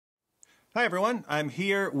Hi, everyone. I'm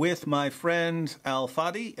here with my friend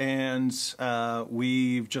Fadi, and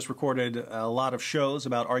we've just recorded a lot of shows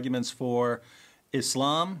about arguments for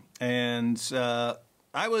Islam. And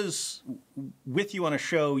I was with you on a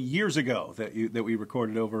show years ago that we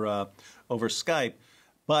recorded over Skype,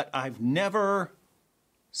 but I've never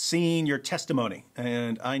seen your testimony.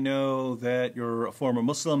 And I know that you're a former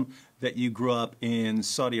Muslim, that you grew up in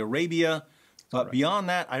Saudi Arabia. But beyond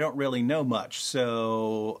that, I don't really know much.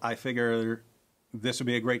 So I figure this would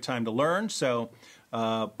be a great time to learn. So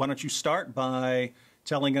why don't you start by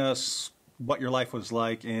telling us what your life was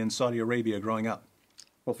like in Saudi Arabia growing up?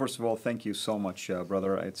 Well, first of all, thank you so much,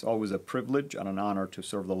 brother. It's always a privilege and an honor to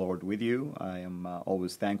serve the Lord with you. I am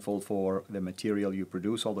always thankful for the material you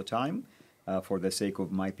produce all the time for the sake of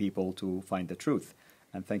my people to find the truth.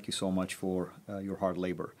 And thank you so much for your hard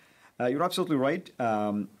labor. You're absolutely right.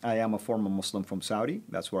 I am a former Muslim from Saudi.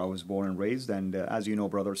 That's where I was born and raised. And as you know,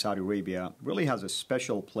 brother, Saudi Arabia really has a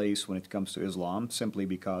special place when it comes to Islam, simply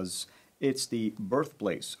because it's the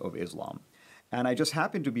birthplace of Islam. And I just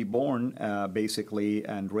happened to be born, basically,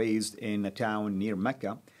 and raised in a town near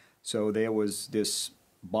Mecca. So there was this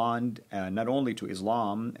bond not only to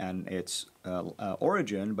Islam and its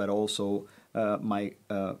origin, but also my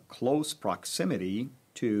close proximity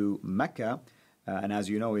to Mecca. And as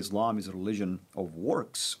you know, Islam is a religion of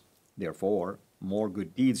works. Therefore, more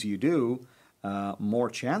good deeds you do, more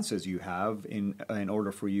chances you have in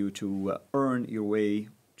order for you to earn your way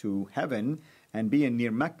to heaven. And being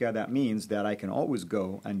near Mecca, that means that I can always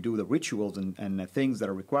go and do the rituals and the things that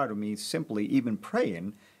are required of me, simply even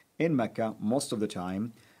praying in Mecca most of the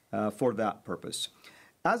time for that purpose.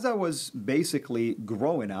 As I was basically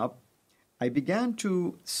growing up, I began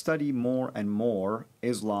to study more and more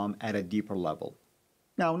Islam at a deeper level.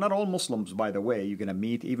 Now, not all Muslims, by the way, you're going to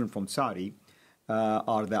meet, even from Saudi,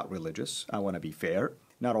 are that religious. I want to be fair.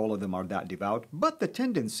 Not all of them are that devout. But the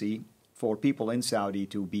tendency for people in Saudi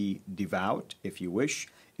to be devout, if you wish,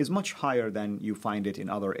 is much higher than you find it in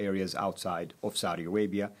other areas outside of Saudi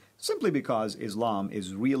Arabia, simply because Islam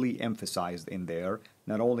is really emphasized in there,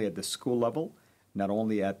 not only at the school level, not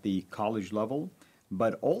only at the college level,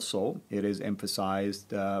 but also it is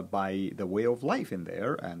emphasized by the way of life in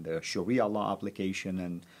there and the Sharia law application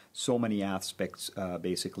and so many aspects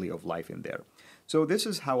basically of life in there. So this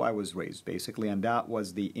is how I was raised basically, and that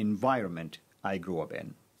was the environment I grew up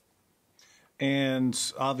in. And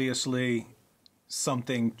obviously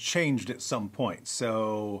something changed at some point.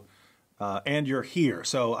 So, and you're here.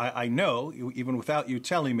 So I know, even without you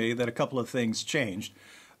telling me, that a couple of things changed.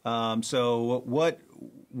 So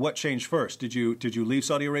what changed first? Did you leave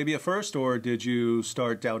Saudi Arabia first, or did you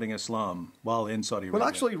start doubting Islam while in Saudi Arabia? Well,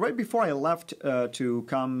 actually, right before I left to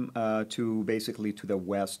come to basically to the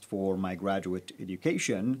West for my graduate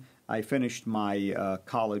education, I finished my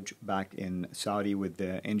college back in Saudi with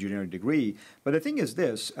the engineering degree. But the thing is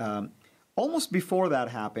this. Almost before that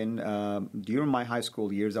happened, during my high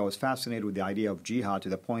school years, I was fascinated with the idea of jihad to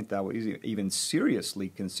the point that I was even seriously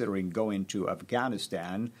considering going to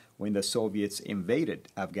Afghanistan when the Soviets invaded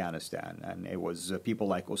Afghanistan. And it was people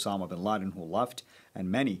like Osama bin Laden who left, and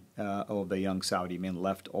many of the young Saudi men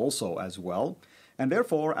left also as well. And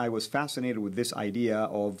therefore, I was fascinated with this idea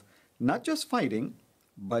of not just fighting,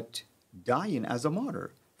 but dying as a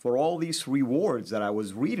martyr for all these rewards that I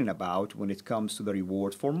was reading about when it comes to the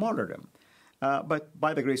reward for martyrdom. But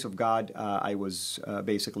by the grace of God, I was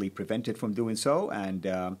basically prevented from doing so, and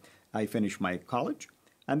I finished my college.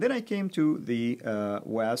 And then I came to the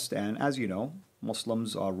West, and as you know,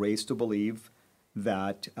 Muslims are raised to believe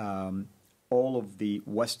that all of the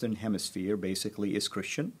Western Hemisphere basically is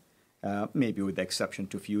Christian, maybe with the exception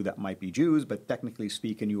to a few that might be Jews, but technically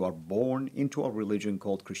speaking, you are born into a religion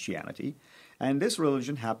called Christianity. And this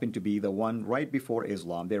religion happened to be the one right before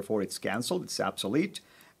Islam. Therefore, it's canceled, it's obsolete.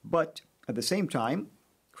 But at the same time,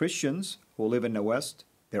 Christians who live in the West,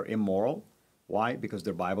 they're immoral. Why? Because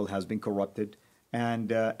their Bible has been corrupted,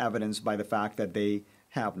 and evidenced by the fact that they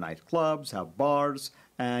have nightclubs, have bars,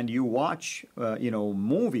 and you watch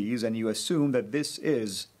movies and you assume that this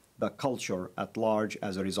is the culture at large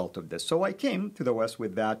as a result of this. So I came to the West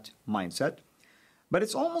with that mindset. But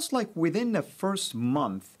it's almost like within the first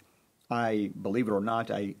month, I, believe it or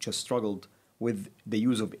not, I just struggled with the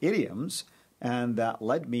use of idioms, and that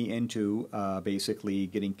led me into basically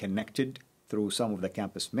getting connected through some of the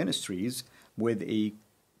campus ministries with a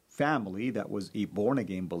family that was a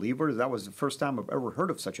born-again believer. That was the first time I've ever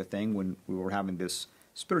heard of such a thing when we were having this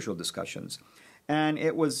spiritual discussions. And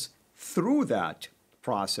it was through that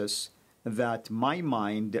process that my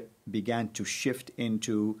mind began to shift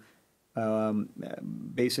into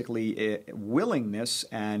basically willingness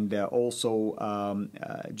and also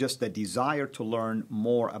just the desire to learn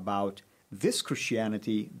more about this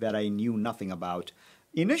Christianity that I knew nothing about.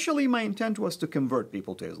 Initially, my intent was to convert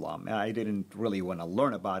people to Islam. I didn't really want to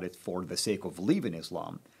learn about it for the sake of leaving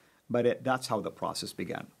Islam, but that's how the process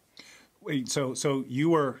began. Wait, so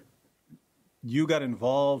you got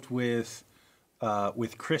involved with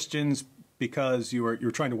Christians because you were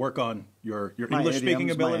trying to work on your English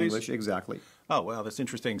speaking abilities? My English, exactly. Oh, wow, that's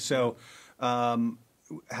interesting. So,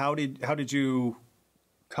 how did you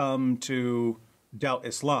come to doubt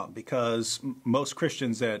Islam? Because most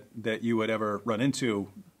Christians that you would ever run into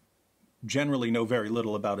generally know very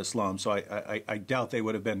little about Islam. So I doubt they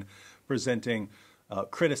would have been presenting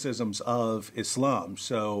criticisms of Islam.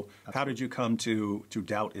 So how did you come to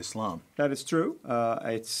doubt Islam? That is true.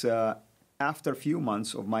 It's after a few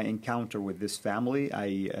months of my encounter with this family,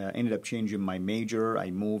 I ended up changing my major.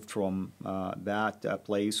 I moved from that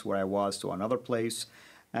place where I was to another place.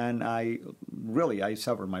 And I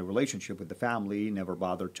severed my relationship with the family, never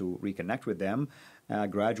bothered to reconnect with them.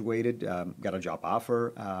 Graduated, got a job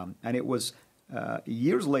offer. And it was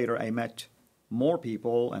years later I met more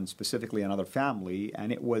people, and specifically another family.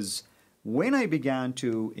 And it was when I began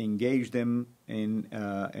to engage them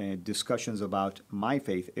in discussions about my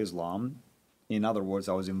faith, Islam. In other words,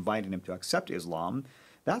 I was inviting them to accept Islam.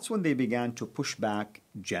 That's when they began to push back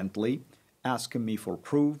gently, asking me for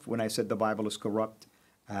proof when I said the Bible is corrupt.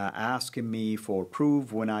 Asking me for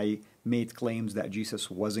proof when I made claims that Jesus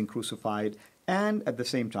wasn't crucified, and at the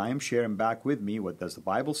same time sharing back with me what does the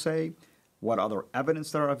Bible say, what other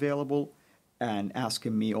evidence there are available, and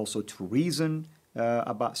asking me also to reason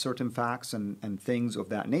about certain facts and things of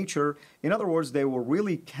that nature. In other words, they were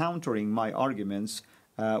really countering my arguments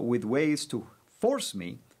with ways to force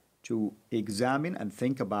me to examine and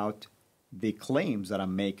think about the claims that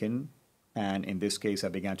I'm making. And in this case, I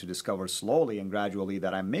began to discover slowly and gradually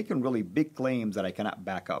that I'm making really big claims that I cannot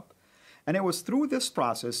back up. And it was through this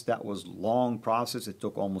process, that was a long process. It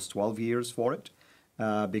took almost 12 years for it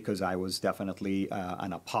because I was definitely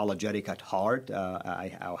an apologetic at heart.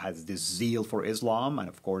 I had this zeal for Islam. And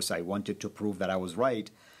of course, I wanted to prove that I was right.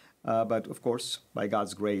 But of course, by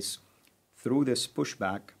God's grace, through this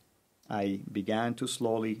pushback, I began to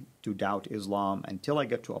slowly to doubt Islam until I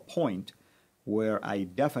got to a point where I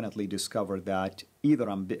definitely discovered that either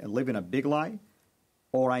I'm living a big lie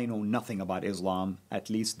or I know nothing about Islam, at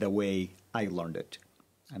least the way I learned it.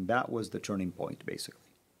 And that was the turning point, basically.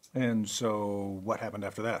 And so what happened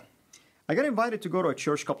after that? I got invited to go to a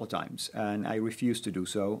church a couple of times, and I refused to do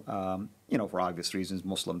so. For obvious reasons,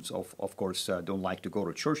 Muslims, of course, don't like to go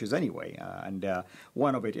to churches anyway. And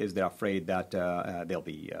one of it is they're afraid that they'll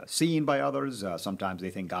be seen by others. Sometimes they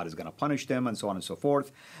think God is going to punish them, and so on and so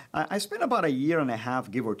forth. I spent about a year and a half,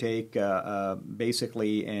 give or take,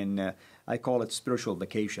 basically in, I call it spiritual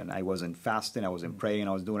vacation. I wasn't fasting, I wasn't praying,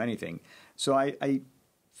 I wasn't doing anything. So I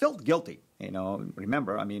felt guilty.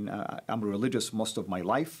 Remember, I'm religious most of my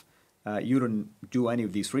life. You don't do any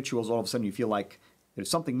of these rituals, all of a sudden you feel like there's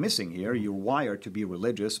something missing here. You're wired to be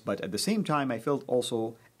religious, but at the same time, I felt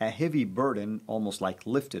also a heavy burden almost like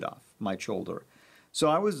lifted off my shoulder. So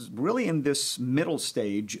I was really in this middle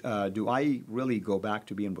stage. Do I really go back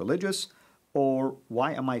to being religious, or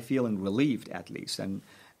why am I feeling relieved at least? And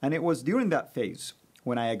it was during that phase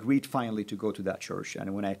when I agreed finally to go to that church.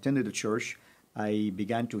 And when I attended the church, I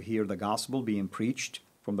began to hear the gospel being preached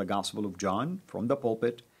from the Gospel of John, from the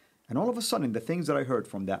pulpit. And all of a sudden, the things that I heard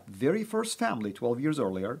from that very first family 12 years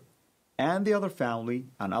earlier, and the other family,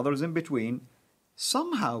 and others in between,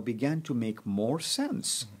 somehow began to make more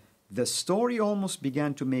sense. Mm-hmm. The story almost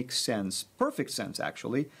began to make sense, perfect sense,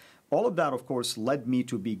 actually. All of that, of course, led me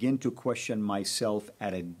to begin to question myself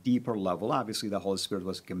at a deeper level. Obviously, the Holy Spirit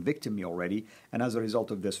was convicting me already. And as a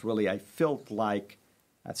result of this, really, I felt like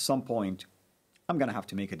at some point, I'm going to have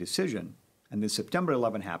to make a decision. And then September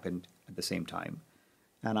 11 happened at the same time.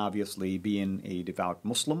 And obviously, being a devout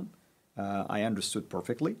Muslim, I understood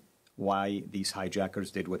perfectly why these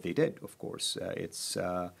hijackers did what they did, of course. It's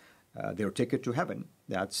their ticket to heaven.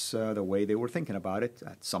 That's the way they were thinking about it.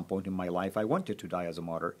 At some point in my life, I wanted to die as a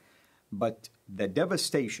martyr. But the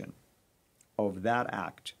devastation of that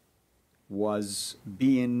act was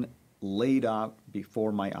being laid out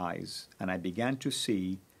before my eyes. And I began to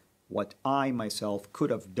see what I myself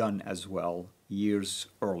could have done as well years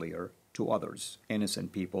earlier to others,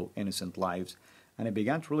 innocent people, innocent lives. And I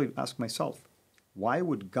began to really ask myself, why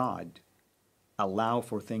would God allow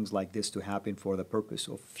for things like this to happen for the purpose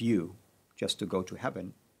of few just to go to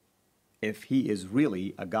heaven, if he is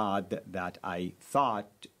really a God that I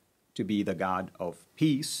thought to be the God of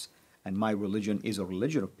peace and my religion is a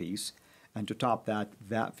religion of peace. And to top that,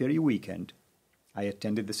 that very weekend, I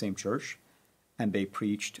attended the same church, and they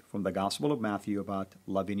preached from the Gospel of Matthew about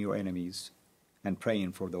loving your enemies and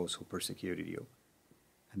praying for those who persecuted you.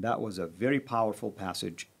 And that was a very powerful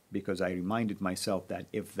passage, because I reminded myself that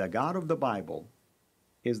if the God of the Bible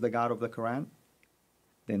is the God of the Quran,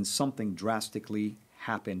 then something drastically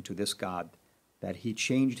happened to this God, that he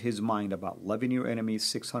changed his mind about loving your enemies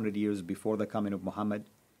 600 years before the coming of Muhammad,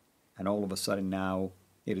 and all of a sudden now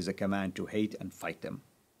it is a command to hate and fight them.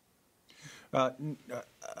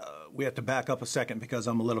 We have to back up a second, because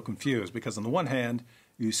I'm a little confused. Because on the one hand,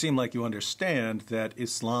 you seem like you understand that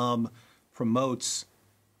Islam promotes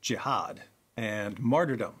jihad and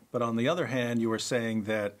martyrdom. But on the other hand, you are saying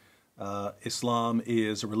that Islam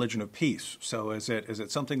is a religion of peace. So is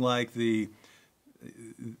it something like the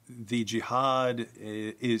jihad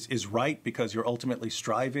is right because you're ultimately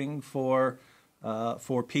striving for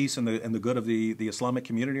peace and the good of the Islamic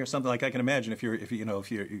community, or something? Like, I can imagine if you're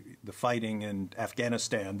the fighting in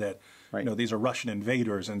Afghanistan, that right. These are Russian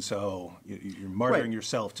invaders, and so you're martyring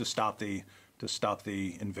yourself to stop the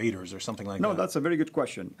invaders, or something like that. No, that's a very good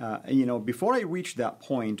question. Before I reach that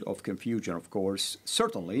point of confusion, of course,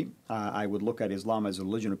 certainly I would look at Islam as a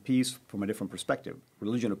religion of peace from a different perspective.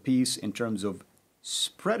 Religion of peace in terms of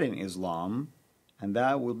spreading Islam, and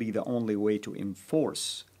that will be the only way to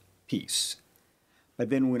enforce peace. But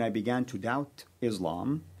then when I began to doubt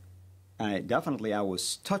Islam, I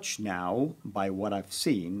was touched now by what I've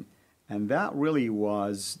seen, and that really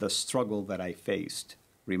was the struggle that I faced.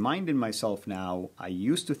 Reminding myself now, I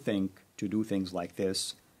used to think to do things like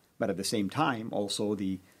this, but at the same time, also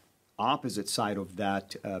the opposite side of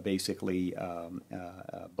that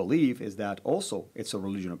belief is that also it's a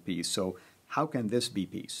religion of peace. So how can this be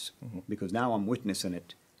peace? Mm-hmm. Because now I'm witnessing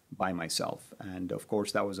it by myself. And of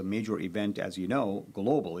course, that was a major event, as you know,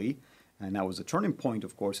 globally. And that was a turning point,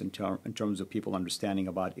 of course, in terms of people understanding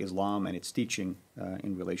about Islam and its teaching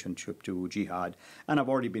in relationship to jihad. And I've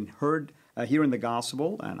already been heard here in the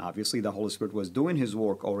gospel, and obviously the Holy Spirit was doing his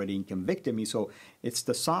work already and convicting me. So it's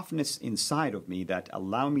the softness inside of me that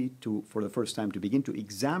allow me to, for the first time, to begin to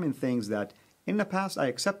examine things that in the past I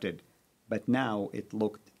accepted, but now it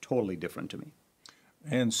looked totally different to me.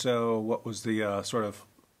 And so what was the sort of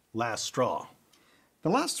last straw? The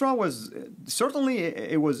last straw was, certainly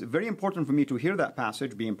it was very important for me to hear that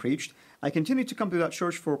passage being preached. I continued to come to that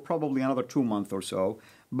church for probably another 2 months or so,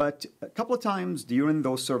 but a couple of times during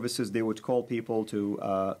those services, they would call people to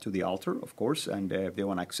the altar, of course, and if they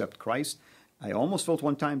want to accept Christ. I almost felt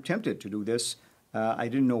one time tempted to do this. I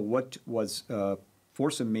didn't know what was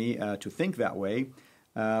forcing me to think that way,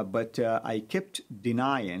 but I kept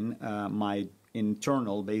denying my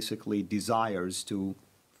internal, basically, desires to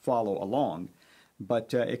follow along.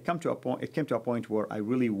 But it came to a point where I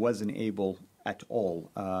really wasn't able at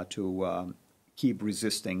all to keep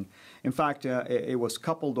resisting. In fact, it was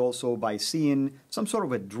coupled also by seeing some sort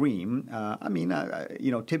of a dream.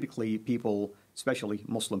 Typically people, especially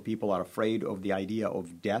Muslim people, are afraid of the idea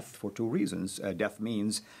of death for two reasons. Death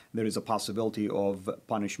means there is a possibility of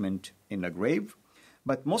punishment in the grave.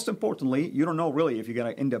 But most importantly, you don't know really if you're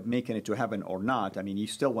going to end up making it to heaven or not. I mean, you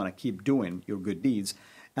still want to keep doing your good deeds.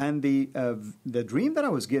 And the dream that I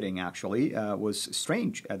was getting actually was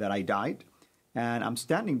strange, that I died, and I'm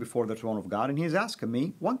standing before the throne of God, and he's asking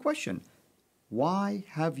me one question: why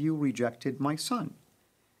have you rejected my son?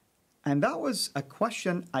 And that was a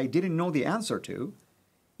question I didn't know the answer to,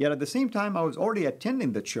 yet at the same time I was already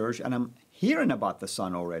attending the church, and I'm hearing about the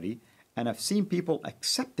son already, and I've seen people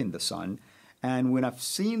accepting the son. And when I've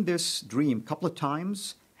seen this dream a couple of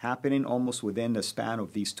times happening almost within the span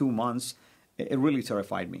of these 2 months, it really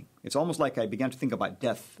terrified me. It's almost like I began to think about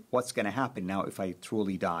death. What's going to happen now if I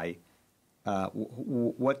truly die?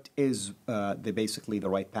 What is basically the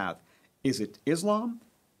right path? Is it Islam,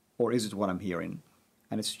 or is it what I'm hearing?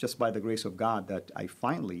 And it's just by the grace of God that I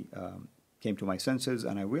finally came to my senses,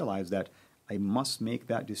 and I realized that I must make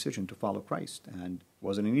that decision to follow Christ. And it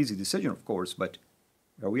wasn't an easy decision, of course, but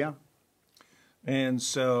here we are. And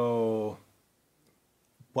so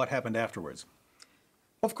what happened afterwards?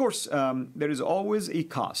 Of course, there is always a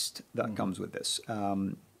cost that comes with this.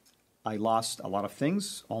 I lost a lot of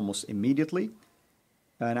things almost immediately.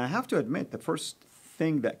 And I have to admit, the first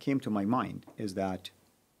thing that came to my mind is that,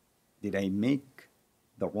 did I make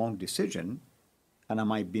the wrong decision? And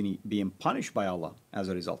am I being punished by Allah as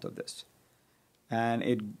a result of this? And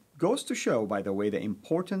it goes to show, by the way, the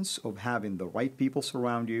importance of having the right people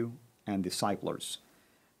surround you and disciplers.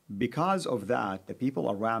 Because of that, the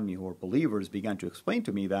people around me who are believers began to explain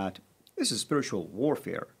to me that this is spiritual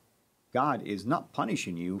warfare. God is not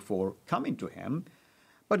punishing you for coming to Him,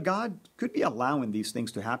 But God could be allowing these things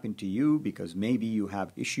to happen to you because maybe you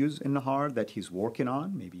have issues in the heart that He's working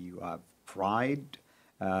on. Maybe you have pride.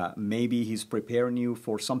 Maybe He's preparing you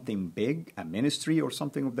for something big, a ministry or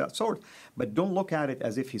something of that sort. But don't look at it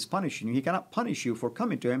as if He's punishing you. He cannot punish you for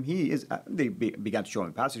coming to Him. They began to show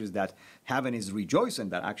in passages that heaven is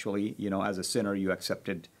rejoicing that actually, as a sinner, you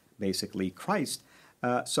accepted basically Christ.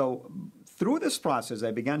 So through this process,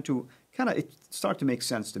 I began to it started to make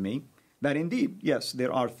sense to me that indeed, yes,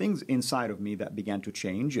 there are things inside of me that began to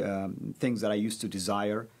change, things that I used to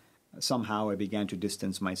desire. Somehow I began to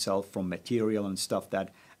distance myself from material and stuff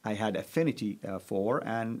that I had affinity for,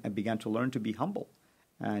 and I began to learn to be humble.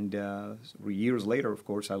 And years later, of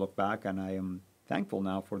course, I look back and I am thankful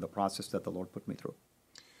now for the process that the Lord put me through.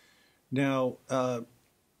 Now,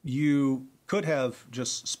 you could have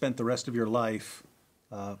just spent the rest of your life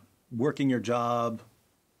working your job,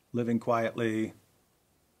 living quietly,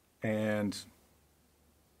 and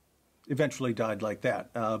eventually died like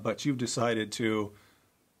that. But you've decided to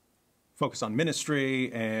focus on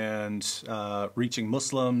ministry and reaching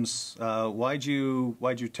Muslims. Why'd you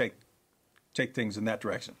take things in that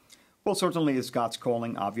direction? Well, certainly it's God's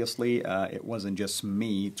calling, obviously. It wasn't just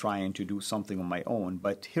me trying to do something on my own.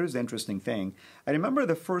 But here's the interesting thing. I remember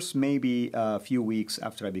the first maybe a few weeks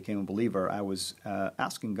after I became a believer, I was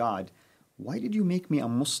asking God, why did you make me a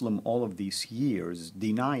Muslim all of these years,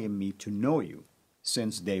 denying me to know you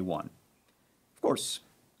since day one? Of course,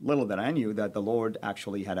 little that I knew that the Lord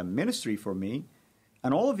actually had a ministry for me,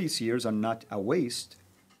 and all of these years are not a waste.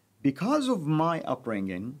 Because of my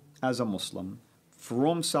upbringing as a Muslim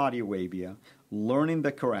from Saudi Arabia, learning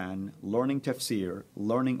the Quran, learning tafsir,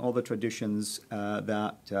 learning all the traditions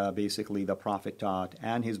that basically the Prophet taught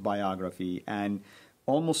and his biography, and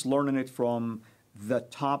almost learning it from the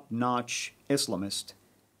top-notch Islamist,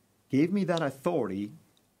 gave me that authority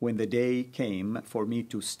when the day came for me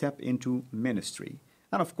to step into ministry.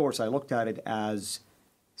 And of course, I looked at it as,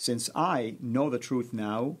 since I know the truth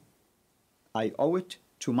now, I owe it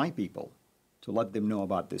to my people to let them know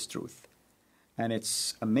about this truth. And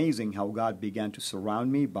it's amazing how God began to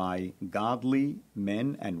surround me by godly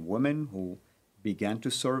men and women who began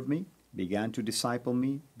to serve me, began to disciple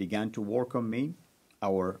me, began to work on me.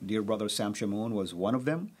 Our dear brother Sam Shamoun was one of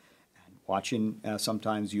them. And watching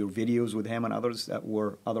sometimes your videos with him and others that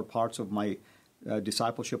were other parts of my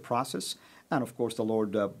discipleship process. And of course, the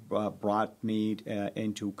Lord brought me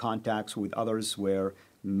into contacts with others where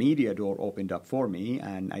media door opened up for me,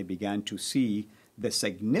 and I began to see the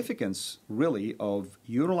significance, really, of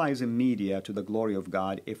utilizing media to the glory of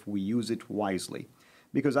God if we use it wisely.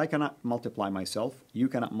 Because I cannot multiply myself, you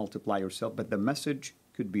cannot multiply yourself, but the message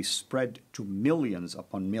could be spread to millions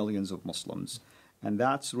upon millions of Muslims. And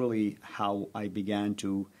that's really how I began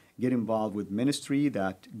to get involved with ministry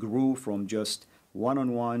that grew from just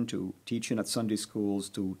one-on-one to teaching at Sunday schools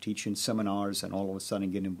to teaching seminars, and all of a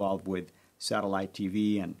sudden get involved with satellite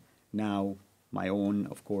TV, and now my own,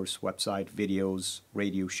 of course, website, videos,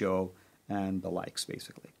 radio show, and the likes,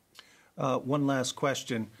 basically. One last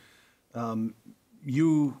question.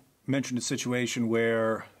 You mentioned a situation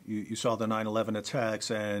where you saw the 9/11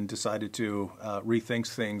 attacks and decided to rethink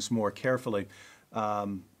things more carefully.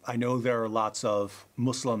 I know there are lots of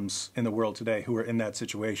Muslims in the world today who are in that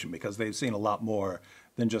situation because they've seen a lot more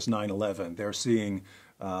than just 9/11. They're seeing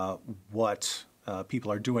what people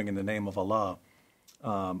are doing in the name of Allah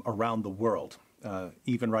around the world.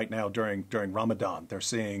 Even right now during Ramadan, they're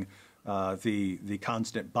seeing the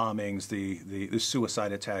constant bombings, the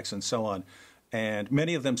suicide attacks, and so on. And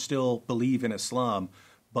many of them still believe in Islam,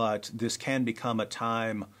 but this can become a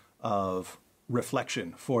time of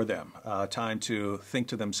reflection for them, time to think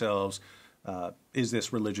to themselves, is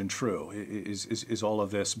this religion true? Is all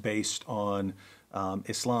of this based on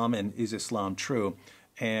Islam, and is Islam true?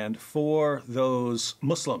 And for those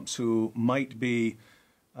Muslims who might be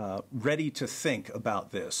ready to think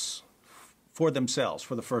about this for themselves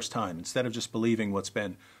for the first time, instead of just believing what's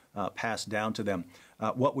been passed down to them,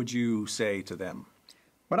 what would you say to them?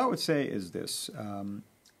 What I would say is this.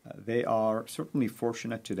 They are certainly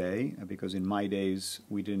fortunate today because in my days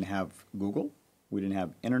we didn't have Google, we didn't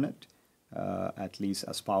have internet, at least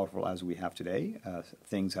as powerful as we have today.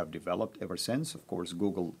 Things have developed ever since. Of course,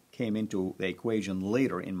 Google came into the equation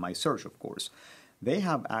later in my search, of course. They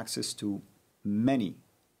have access to many,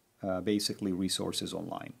 basically, resources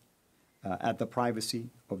online at the privacy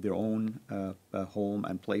of their own home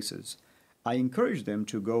and places. I encourage them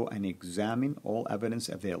to go and examine all evidence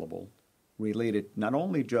available related not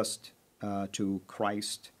only just to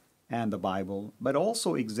Christ and the Bible, but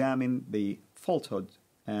also examine the falsehood,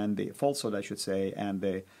 I should say, and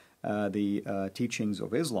the teachings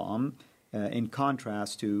of Islam, in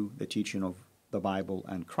contrast to the teaching of the Bible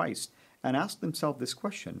and Christ, and ask themselves this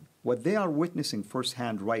question: what they are witnessing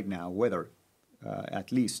firsthand right now, whether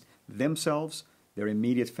at least themselves, their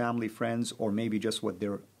immediate family, friends, or maybe just what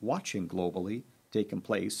they're watching globally taking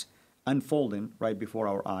place, unfolding right before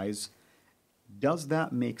our eyes, does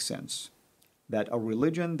that make sense? That a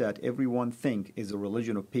religion that everyone think is a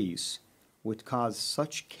religion of peace would cause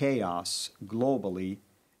such chaos globally,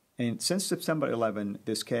 and since September 11,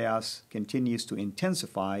 this chaos continues to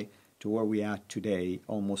intensify to where we are today.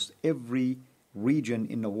 Almost every region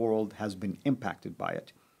in the world has been impacted by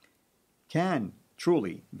it. Can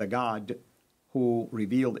truly the God who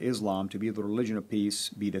revealed Islam to be the religion of peace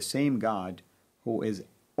be the same God who is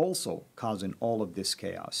also causing all of this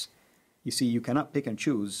chaos? You see, you cannot pick and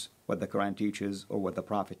choose what the Quran teaches or what the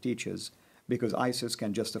Prophet teaches, because ISIS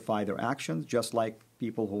can justify their actions just like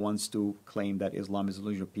people who wants to claim that Islam is a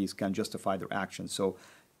religion of peace can justify their actions. So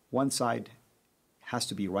one side has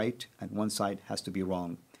to be right and one side has to be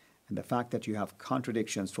wrong. And the fact that you have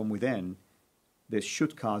contradictions from within, this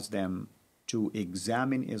should cause them to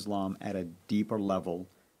examine Islam at a deeper level,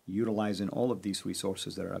 utilizing all of these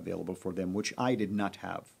resources that are available for them, which I did not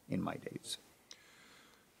have in my days.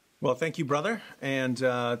 Well, thank you, brother. And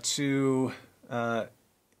to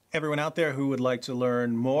everyone out there who would like to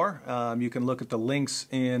learn more, you can look at the links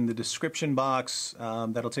in the description box.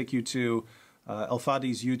 That'll take you to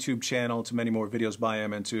Fadi's YouTube channel, to many more videos by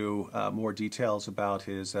him, and to more details about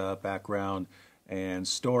his background and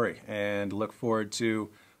story. And look forward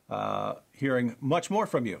to hearing much more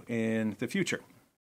from you in the future.